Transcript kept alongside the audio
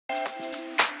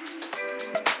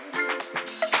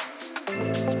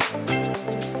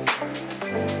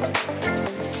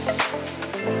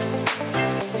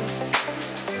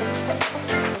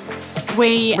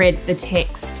We read the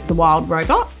text The Wild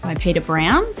Robot by Peter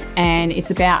Brown, and it's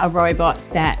about a robot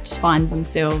that finds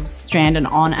themselves stranded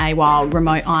on a wild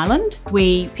remote island.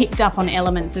 We picked up on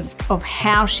elements of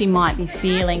how she might be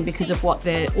feeling because of what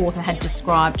the author had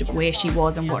described of where she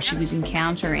was and what she was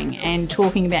encountering, and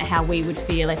talking about how we would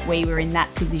feel if we were in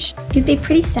that position. You'd be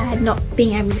pretty sad not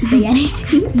being able to see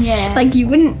anything. Yeah. Like you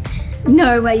wouldn't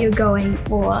know where you're going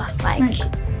or like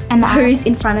and who's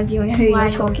in front of you and who you're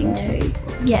talking to.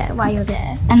 Yeah, while you're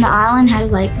there. And the island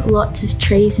has like lots of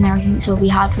trees and everything, so it'll be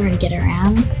hard for her to get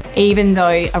around. Even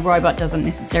though a robot doesn't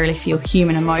necessarily feel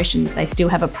human emotions, they still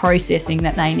have a processing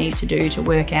that they need to do to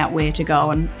work out where to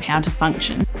go and how to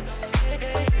function.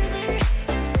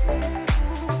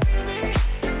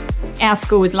 Our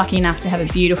school was lucky enough to have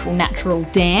a beautiful natural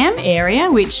dam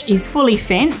area, which is fully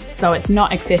fenced, so it's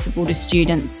not accessible to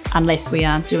students unless we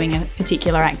are doing a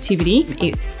particular activity.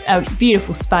 It's a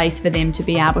beautiful space for them to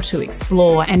be able to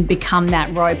explore and become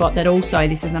that robot that also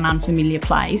this is an unfamiliar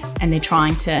place and they're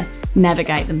trying to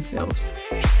navigate themselves.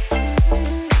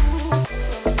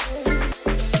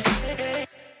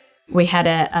 We had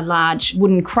a large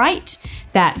wooden crate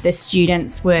that the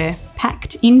students were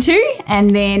packed into,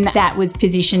 and then that was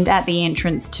positioned at the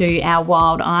entrance to our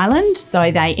wild island.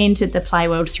 So they entered the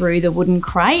playworld through the wooden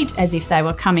crate as if they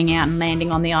were coming out and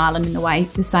landing on the island in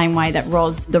the same way that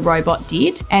Roz the robot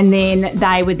did. And then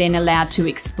they were then allowed to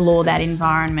explore that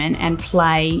environment and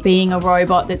play being a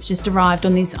robot that's just arrived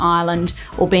on this island,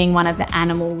 or being one of the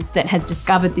animals that has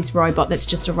discovered this robot that's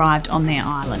just arrived on their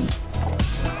island.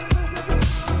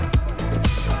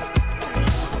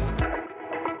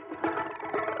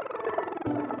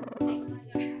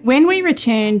 When we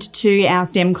returned to our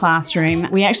STEM classroom,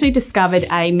 we actually discovered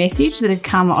a message that had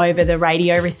come over the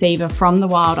radio receiver from the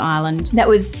wild island that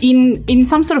was in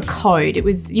some sort of code. It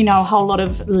was, you know, a whole lot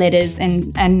of letters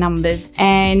and numbers.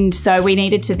 And so we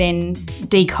needed to then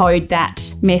decode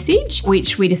that message,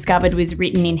 which we discovered was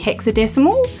written in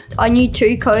hexadecimals. I knew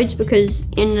two codes because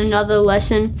in another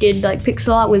lesson did like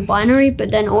pixel art with binary, but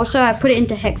then also I put it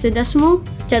into hexadecimal.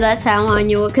 So that's how I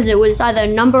knew it, because it was either a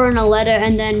number and a letter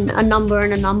and then a number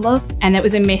and a number. And that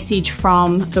was a message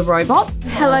from the robot.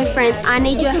 Hello friend, I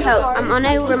need your help. I'm on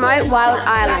a remote wild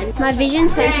island. My vision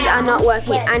sensors are not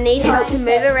working. I need help to move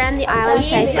around the island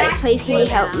safely. Please can you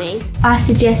help me? I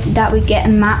suggested that we get a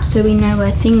map so we know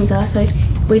where things are, so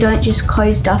we don't just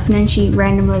close stuff and then she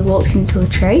randomly walks into a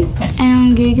tree. And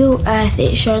on Google Earth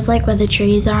it shows like where the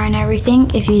trees are and everything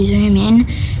if you zoom in,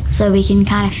 so we can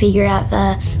kind of figure out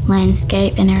the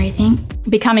landscape and everything.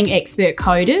 Becoming expert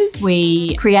coders,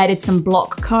 we created some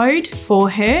block code for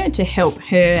her to help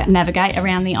her navigate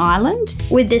around the island.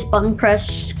 With this button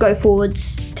press, go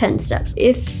forwards 10 steps.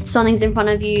 If something's in front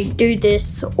of you, do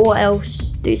this, or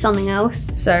else do something else.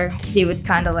 So he would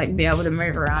kind of like be able to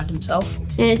move around himself.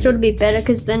 And it'd sort of be better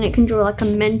because then it can draw like a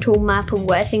mental map of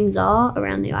where things are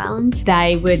around the island.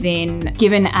 They were then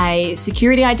given a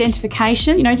security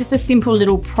identification, you know, just a simple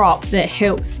little prop that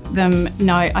helps them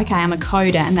know, okay, I'm a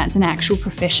coder and that's an actual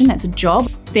profession, that's a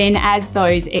job. Then as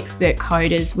those expert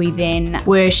coders, we then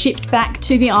were shipped back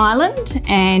to the island,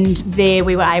 and there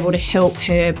we were able to help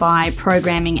her by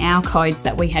programming our codes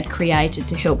that we had created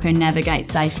to help her navigate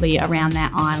safely around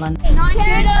that island. Guys,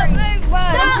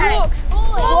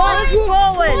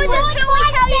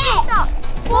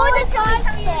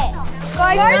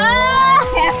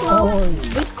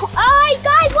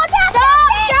 what's happening?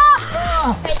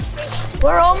 Stop!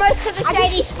 We're almost to the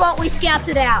shady spot we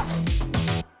scouted out.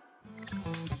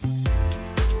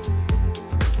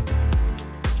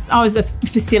 I was a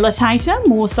facilitator,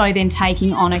 more so than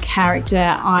taking on a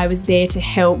character. I was there to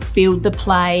help build the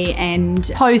play and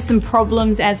pose some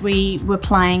problems as we were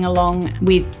playing along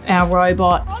with our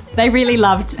robot. They really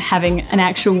loved having an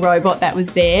actual robot that was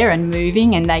there and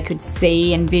moving, and they could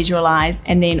see and visualise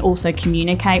and then also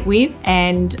communicate with.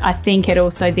 And I think it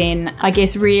also then, I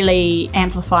guess, really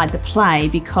amplified the play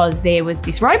because there was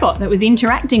this robot that was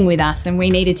interacting with us and we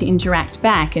needed to interact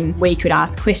back, and we could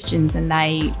ask questions and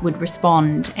they would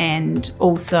respond. And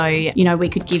also, you know, we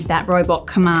could give that robot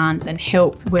commands and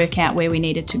help work out where we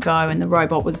needed to go, and the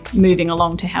robot was moving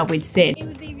along to how we'd said.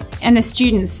 And the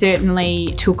students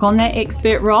certainly took on that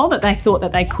expert role, that they thought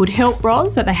that they could help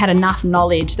Roz, that they had enough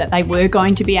knowledge that they were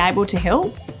going to be able to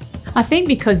help. I think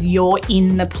because you're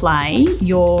in the play,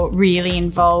 you're really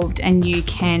involved and you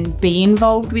can be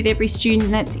involved with every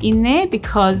student that's in there,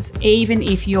 because even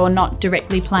if you're not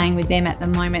directly playing with them at the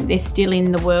moment, they're still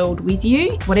in the world with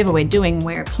you. Whatever we're doing,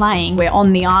 we're playing, we're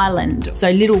on the island. So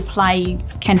little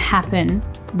plays can happen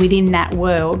within that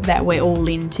world that we're all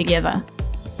in together.